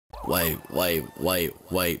Wait, bags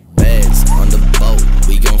on the boat,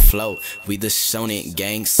 we gon' float. We the Shonen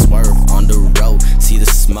gang, swerve on the road. See the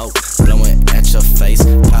smoke blowing at your face.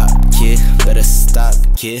 Pop, kid, better stop,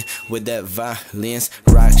 kid, with that violence.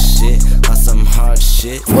 Rock shit on some hard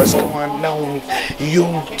shit. What's going on,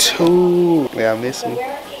 YouTube? Y'all miss me?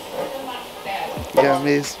 Y'all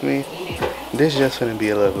miss me? This just gonna be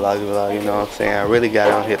a little vlog, you know what I'm saying? I really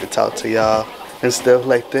got on here to talk to y'all and stuff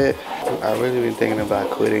like that. I really been thinking about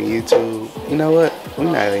quitting YouTube. You know what?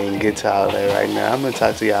 We're not even get to all that right now. I'm gonna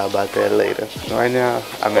talk to y'all about that later. Right now,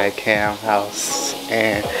 I'm at Cam's house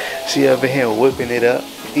and she up in here whipping it up.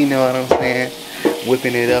 You know what I'm saying?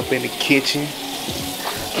 Whipping it up in the kitchen.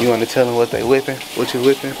 You wanna tell them what they whipping? What you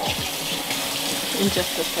whipping? In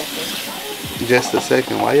just a second. Just a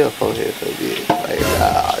second? Why your forehead so big? Like,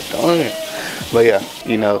 darn. But yeah,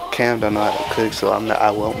 you know, Cam don't know how to cook, so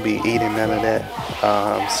I won't be eating none of that.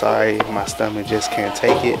 Sorry, my stomach just can't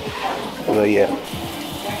take it. But yeah.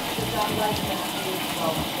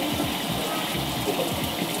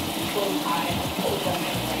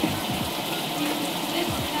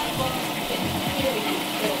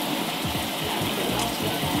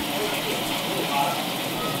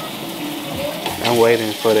 I'm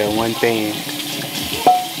waiting for that one thing.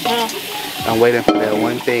 I'm waiting for that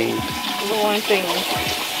one thing. The one thing.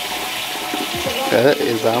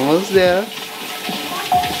 It's almost there.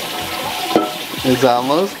 It's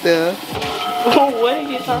almost there. What are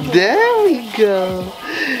you talking about? There we go.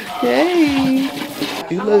 Hey.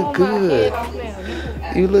 You look good.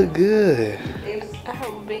 You look good. I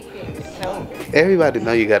have a big head. Everybody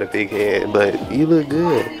know you got a big head, but you look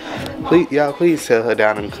good. Please, y'all, please tell her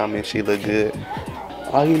down in the comments she look good.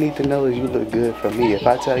 All you need to know is you look good for me. If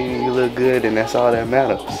I tell you you look good, then that's all that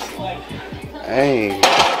matters. Hey,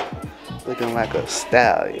 looking like a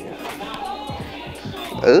stallion.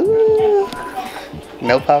 Ooh,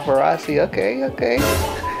 no paparazzi. Okay.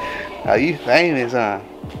 Are you famous, huh?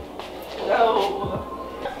 No.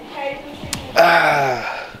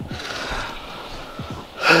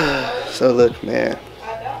 So look, man.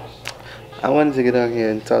 I wanted to get on here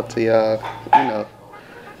and talk to y'all, you know,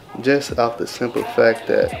 just off the simple fact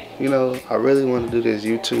that, you know, I really want to do this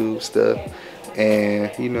YouTube stuff.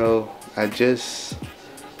 And, you know, the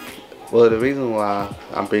reason why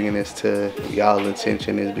I'm bringing this to y'all's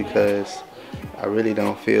attention is because I really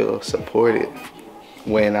don't feel supported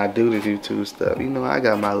when I do this YouTube stuff. You know, I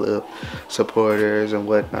got my little supporters and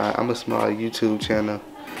whatnot. I'm a small YouTube channel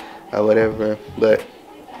or whatever, but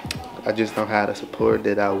I just don't have the support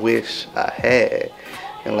that I wish I had.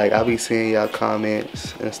 And like, I be seeing y'all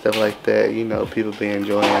comments and stuff like that, you know, people be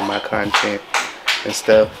enjoying my content and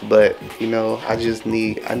stuff, but you know, I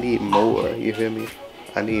need more, you feel me?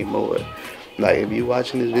 I need more. Like, if you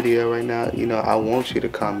watching this video right now, you know, I want you to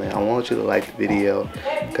comment, I want you to like the video,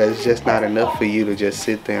 because it's just not enough for you to just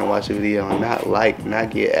sit there and watch the video and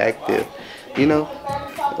not get active, you know?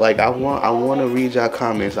 Like, I want to read y'all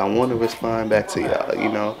comments, I want to respond back to y'all,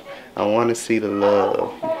 you know? I want to see the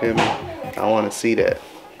love, you feel me? I want to see that.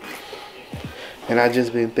 And I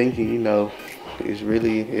just been thinking, you know, is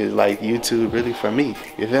like YouTube really for me?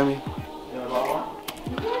 You feel me?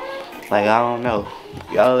 Like, I don't know.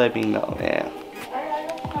 Y'all let me know, man.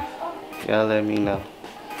 Y'all let me know.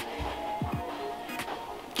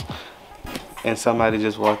 And somebody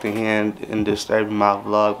just walked in here and disturbed my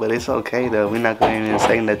vlog, but it's okay though. We're not going to even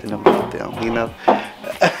say nothing about them, you know?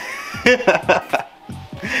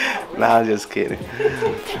 Nah, I'm just kidding.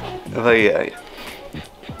 But yeah.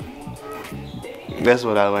 That's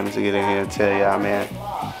what I wanted to get in here and tell y'all, man.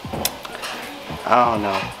 I don't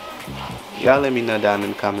know. Y'all let me know down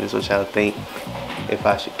in the comments what y'all think. If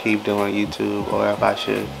I should keep doing YouTube or if I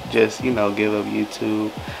should just, you know, give up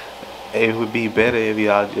YouTube. It would be better if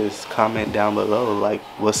y'all just comment down below, like,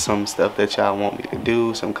 what's some stuff that y'all want me to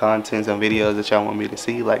do, some content, some videos that y'all want me to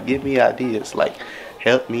see. Like, give me ideas. Like,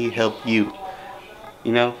 help me help you.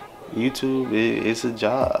 You know? YouTube is a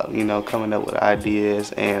job, you know, coming up with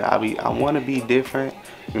ideas, and I want to be different,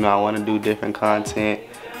 you know. I want to do different content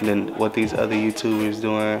than what these other YouTubers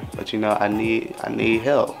doing, but you know, I need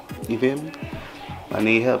help. You feel me? I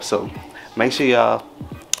need help. So make sure y'all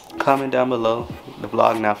comment down below. The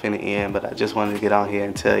vlog not finna end, but I just wanted to get on here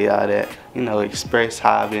and tell y'all that, you know, express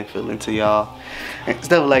how I've been feeling to y'all and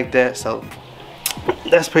stuff like that. So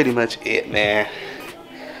that's pretty much it, man.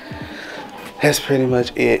 That's pretty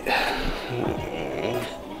much it.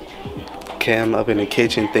 Cam up in the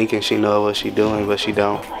kitchen thinking she know what she doing, but she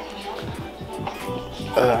don't.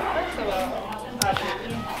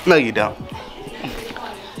 No, you don't.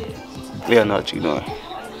 You don't know what you're doing.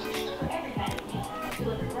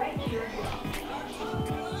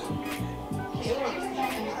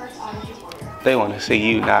 They want to see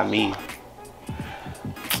you, not me.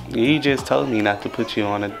 You just told me not to put you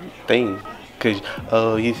on a thing. Cause,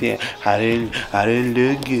 oh, you said, I didn't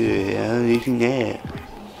look good. This and that.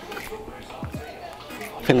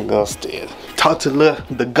 Finna go upstairs. Talk to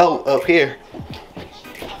the goat up here.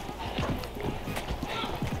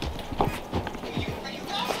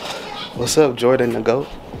 What's up, Jordan the goat?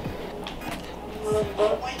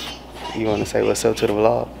 You wanna say what's up to the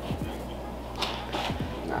vlog?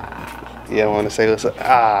 Nah. You don't wanna say what's up?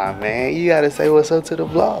 Ah, man, you gotta say what's up to the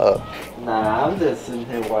vlog. Nah, I'm just sitting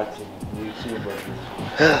here watching YouTube.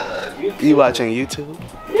 You watching YouTube?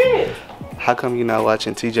 Yeah. How come you not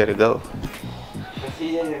watching TJTheGoattt?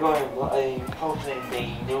 TJTheGoattt ain't posting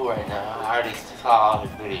anything new right now. I already saw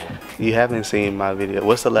his video. You haven't seen my video.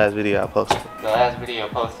 What's the last video I posted? The last video I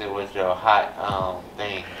posted was your hot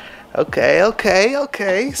thing.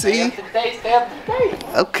 Okay. See? Stay up to date.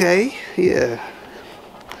 Okay, yeah.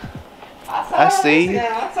 I see you.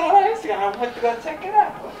 I saw it on Instagram. I went to go check it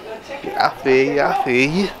out. I feel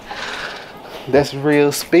you. That's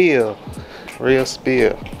real spill. Real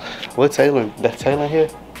spill. What Taylor? That Taylor here?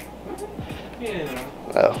 Yeah.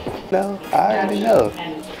 Oh. No, I already know.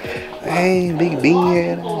 Hey, big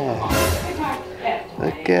bean.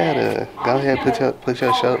 Look at her. Go ahead, put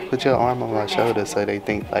your arm on my shoulder so they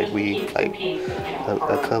think like we like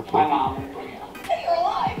a couple.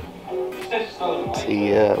 See,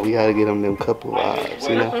 yeah, we gotta get them couple vibes,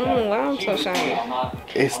 you know? Why I'm so shiny?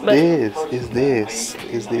 It's this.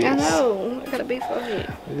 I know. I got a big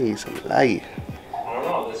forehead. We need some light. I don't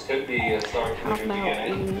know. This could be a start to the How about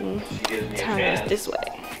beginning. She gives me a turn chance. us this way?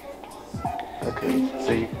 Okay,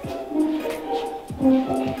 see.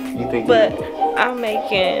 You think? But I'm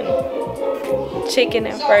making chicken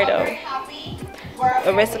Alfredo,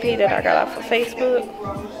 a recipe that I got off of Facebook.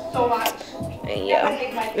 And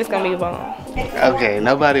yeah, it's gonna be bomb. Okay,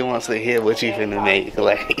 nobody wants to hear what you finna make.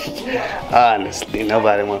 Like, honestly,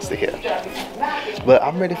 nobody wants to hear. But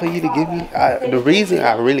I'm ready for you to give me. The reason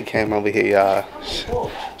I really came over here,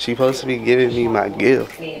 y'all, she supposed to be giving me my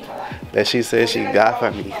gift that she said she got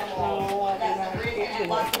for me.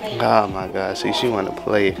 Oh my God, see, she wanna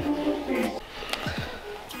play.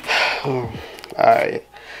 Alright,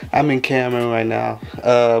 I'm in Cameron right now.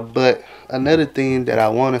 But another thing that I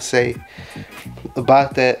wanna say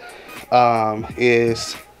about that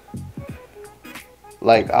is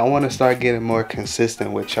like I want to start getting more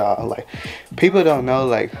consistent with y'all. Like, people don't know,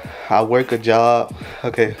 like, I work a job.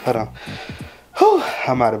 Okay, hold on. Whew,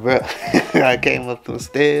 I'm out of breath. I came up those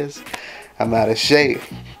stairs. I'm out of shape.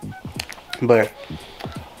 But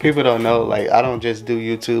people don't know, like, I don't just do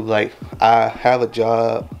YouTube. Like, I have a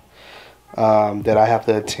job that I have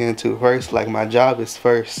to attend to first. Like, my job is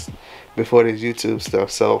first before this YouTube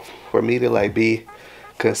stuff. So for me to like be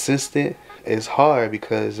consistent is hard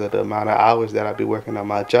because of the amount of hours that I be working on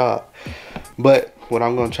my job. But what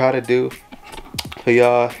I'm gonna try to do for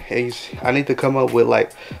y'all is I need to come up with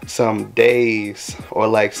like some days or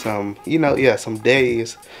like some, you know, yeah, some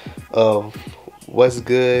days of what's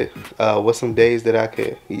good, what's some days that I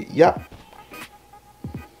could,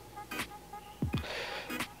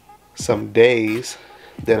 some days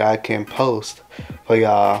that I can post for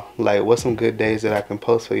y'all. Like, what's some good days that I can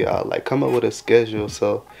post for y'all? Like, come up with a schedule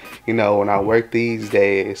so, you know, when I work these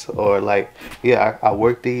days, or like, yeah, I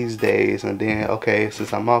work these days, and then, okay,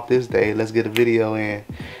 since I'm off this day, let's get a video in,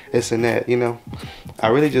 this and that, you know. I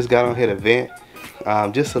really just got on here to vent,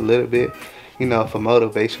 just a little bit, you know, for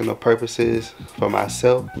motivational purposes, for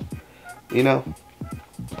myself, you know.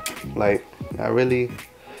 Like,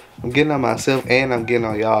 I'm getting on myself and I'm getting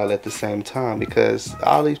on y'all at the same time, because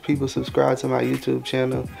all these people subscribe to my YouTube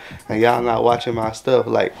channel and y'all not watching my stuff.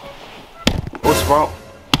 Like, what's wrong?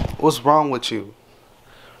 What's wrong with you?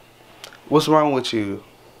 What's wrong with you?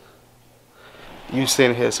 You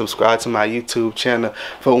sitting here subscribe to my YouTube channel.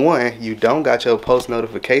 For one, you don't got your post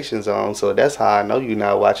notifications on, so that's how I know you're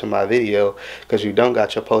not watching my video, because you don't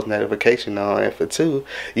got your post notification on. And for two,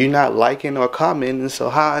 you're not liking or commenting,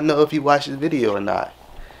 so how I know if you watch this video or not?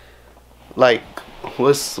 Like,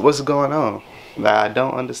 what's going on? Like, I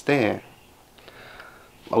don't understand.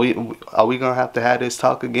 Are we gonna have to have this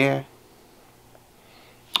talk again?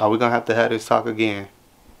 Are we gonna have to have this talk again?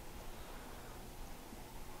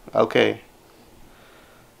 Okay.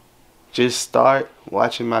 Just start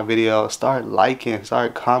watching my video, start liking,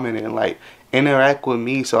 start commenting, like, interact with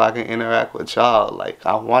me so I can interact with y'all. Like,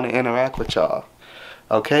 I want to interact with y'all.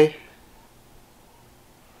 Okay?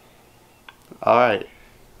 Alright.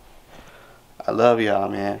 I love y'all,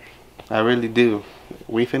 man. I really do.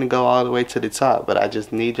 We finna go all the way to the top, but I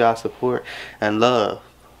just need y'all support and love.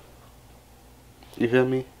 You feel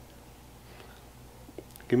me?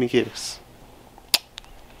 Give me a kiss.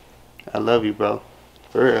 I love you, bro.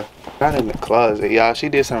 For real. Not in the closet, y'all. She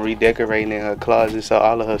did some redecorating in her closet, so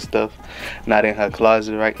all of her stuff not in her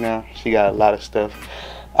closet right now. She got a lot of stuff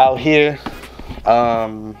out here.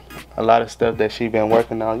 A lot of stuff that she been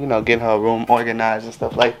working on, you know, getting her room organized and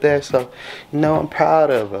stuff like that. So, you know, I'm proud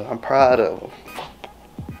of her. I'm proud of her.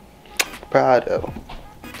 Proud of her.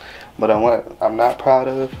 But what I'm not proud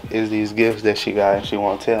of is these gifts that she got and she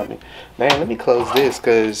won't tell me. Man, let me close this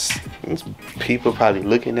because people probably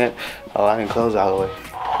looking at. Oh, I didn't close all the way.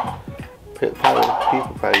 People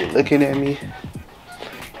probably looking at me.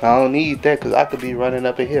 I don't need that because I could be running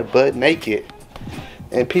up in here butt naked.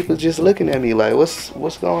 And people just looking at me like,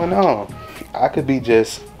 what's going on? I could be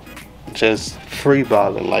just free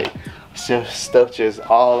balling, like just stuff just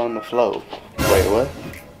all on the floor. Wait, what?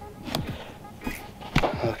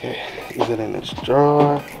 Okay, is it in this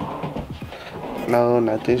drawer? No,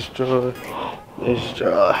 not this drawer. This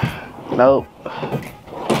drawer. Nope.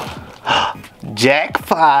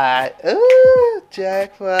 Jackpot! Ooh,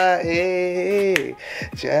 jackpot! Hey,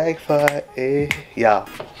 jackpot! Hey, y'all.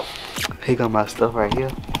 Here got my stuff right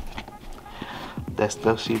here. That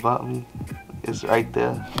stuff she bought me is right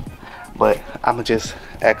there. But I'ma just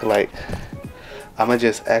act like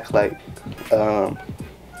I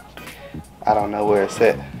don't know where it's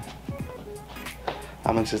at.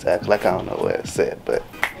 I'ma just act like I don't know where it's at. But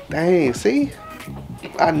dang, see?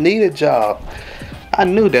 I need a job. I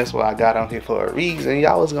knew that's why I got on here for a reason.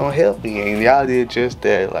 Y'all was gonna help me and y'all did just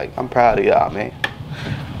that. Like, I'm proud of y'all, man.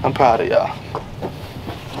 I'm proud of y'all.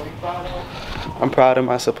 I'm proud of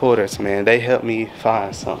my supporters, man. They helped me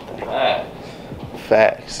find something.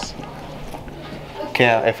 Facts.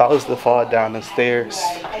 Cam, if I was to fall down the stairs,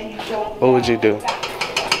 what would you do?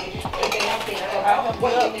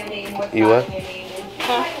 You what?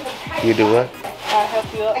 Huh? You do what? I'll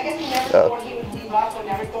help you up. Oh.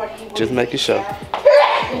 Just making sure.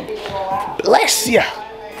 Bless ya!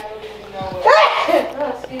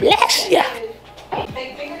 Bless ya!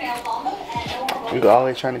 You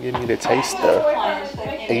always trying to get me to taste stuff.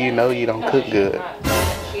 And you know you don't cook good.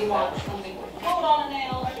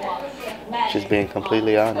 Just being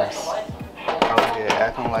completely honest. Oh yeah,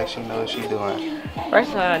 acting like she knows what she's doing.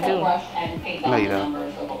 First of all, I do. No, you don't.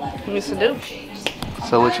 Used to do.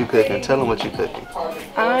 So what you cooking? Tell them what you cooking.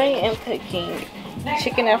 I am cooking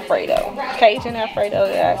chicken Alfredo. Cajun Alfredo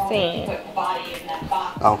that I seen.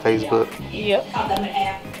 On Facebook? Yep.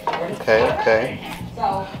 Okay.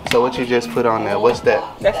 So what you just put on there? What's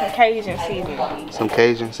that? That's some Cajun seasoning. Some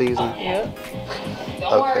Cajun seasoning? Yep.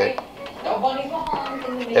 Okay.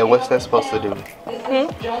 And what's that supposed to do?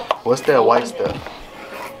 What's that white stuff?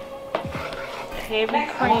 Heavy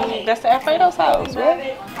cream. That's the Alfredo sauce,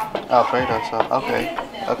 right? Alfredo sauce. Okay.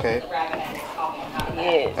 Okay.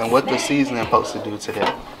 Yes. And what the seasoning supposed to do to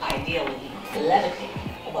that?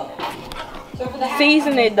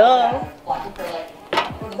 Season it, duh.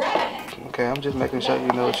 Okay, I'm just making sure you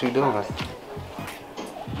know what you're doing.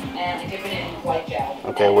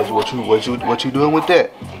 Okay, what you doing with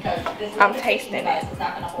that? I'm tasting it.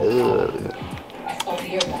 Ugh.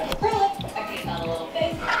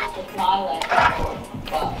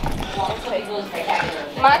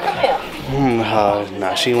 Mine, come here.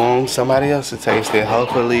 Nah, she wants somebody else to taste it.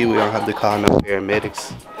 Hopefully, we don't have to call no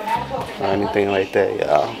paramedics or anything like that,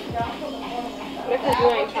 y'all. Because you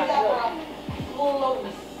ain't trying to look.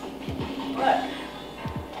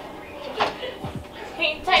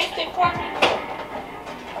 Can you taste it for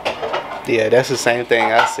me? Yeah, that's the same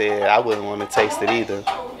thing I said. I wouldn't want to taste it either.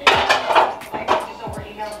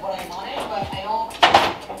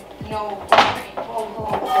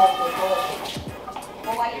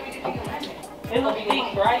 It looks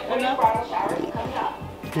thick, right?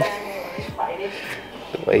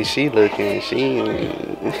 The way she looking, she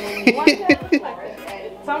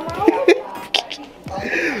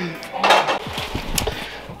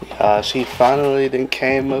she finally then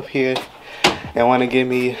came up here and want to give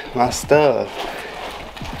me my stuff.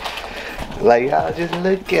 Like, y'all just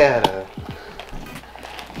look at her.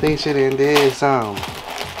 Think she done did something.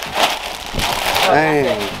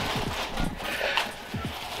 Dang.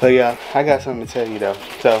 But yeah, I got something to tell you though.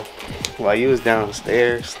 So, while you was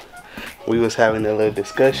downstairs, we was having a little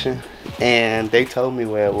discussion, and they told me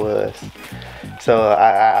where it was. So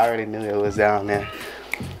I already knew it was down there.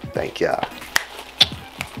 Thank y'all.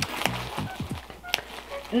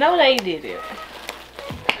 No, they did it.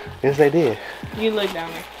 Yes, they did. You look down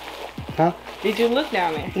there. Huh? Did you look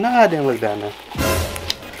down there? No, I didn't look down there.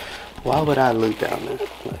 Why would I look down there?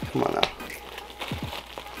 Like, come on now.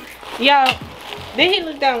 Y'all, did he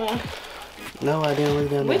look down there? No, I didn't look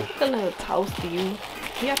down We there. look a little toast to you.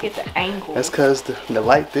 You gotta get the angle. That's cause the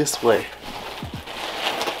light this way.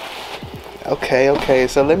 Okay.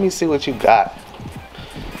 So let me see what you got.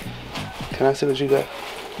 Can I see what you got?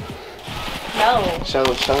 No. Show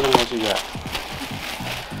them what you got.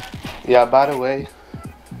 Yeah, by the way,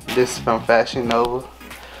 this is from Fashion Nova.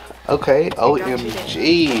 Okay,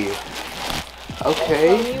 OMG.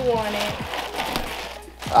 Okay. You wanted.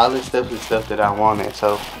 All this stuff is stuff that I wanted,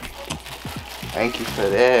 so thank you for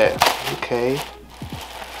that. Okay.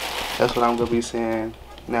 That's what I'm gonna be saying.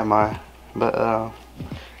 Never mind. But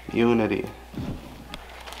Unity.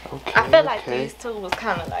 Okay. I feel like these two was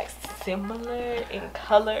kind of like similar in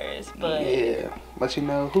colors, but yeah. But you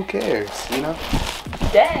know, who cares? You know.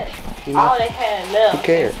 That's all they had left. Who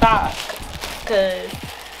cares? In stock, cause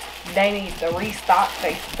they need to restock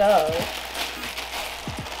their stuff.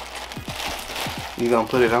 You gonna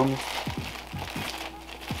put it on me?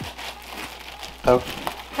 Oh.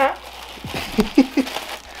 Huh?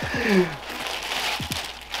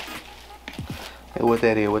 Hey, what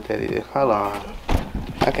that is? Hold on.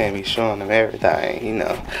 I can't be showing them everything, you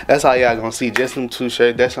know. That's all y'all gonna see. Just them 2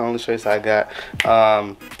 shirts. That's the only shirts I got.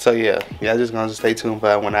 So yeah, y'all just gonna stay tuned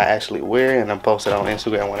for when I actually wear it, and I'm posted on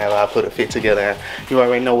Instagram whenever I put a fit together. And you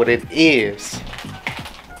already know what it is.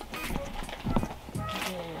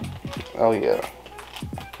 Yeah. Oh yeah.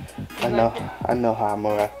 I know how I'm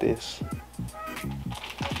gonna rock this.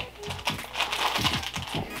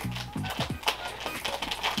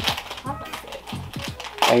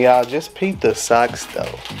 And y'all just peep the socks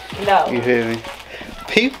though. No. You hear me?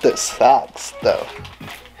 Peep the socks though.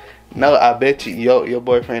 No, I bet you your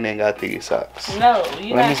boyfriend ain't got these socks. No,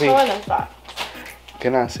 you're not showing them socks.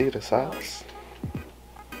 Can I see the socks?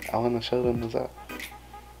 I wanna show them the socks.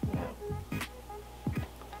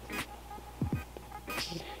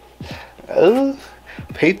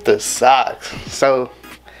 Peep the socks. So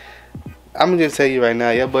I'm gonna just tell you right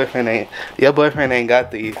now, your boyfriend ain't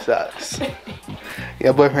got these socks.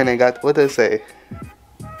 Your boyfriend ain't got, what does it say?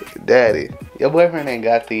 Daddy, your boyfriend ain't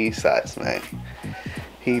got these socks, man.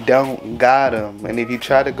 He don't got them. And if you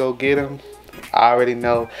try to go get them, I already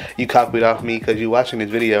know you copied off me because you watching this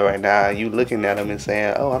video right now. You looking at them and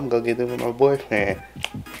saying, oh, I'm gonna go get them with my boyfriend.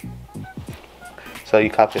 So you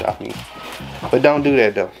copied off me. But don't do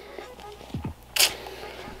that though.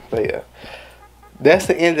 But yeah, that's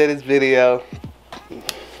the end of this video.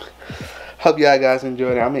 Hope y'all guys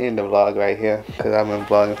enjoyed it. I'm gonna end the vlog right here because I've been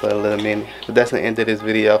vlogging for a little minute. But that's the end of this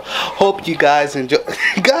video. Hope you guys enjoy.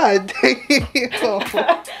 God damn.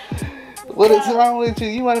 What is wrong with you?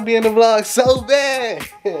 You want to be in the vlog so bad.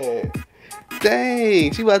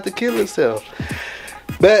 Dang, she about to kill herself.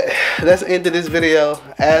 But that's the end of this video.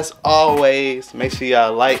 As always, make sure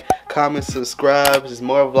y'all like, comment, subscribe. There's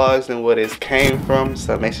more vlogs than what it came from.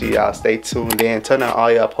 So make sure y'all stay tuned in. Turn on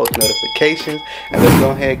all y'all post notifications. And let's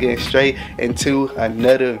go ahead and get straight into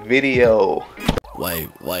another video. Wait,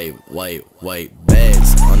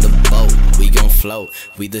 bags on the boat, we gon' float.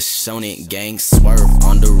 We the Sonnet gang, swerve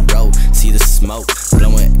on the road. See the smoke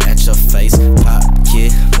blowing at your face. Pop,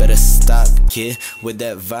 kid, better stop, kid, with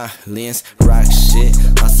that violence. Rock shit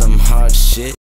on some hard shit.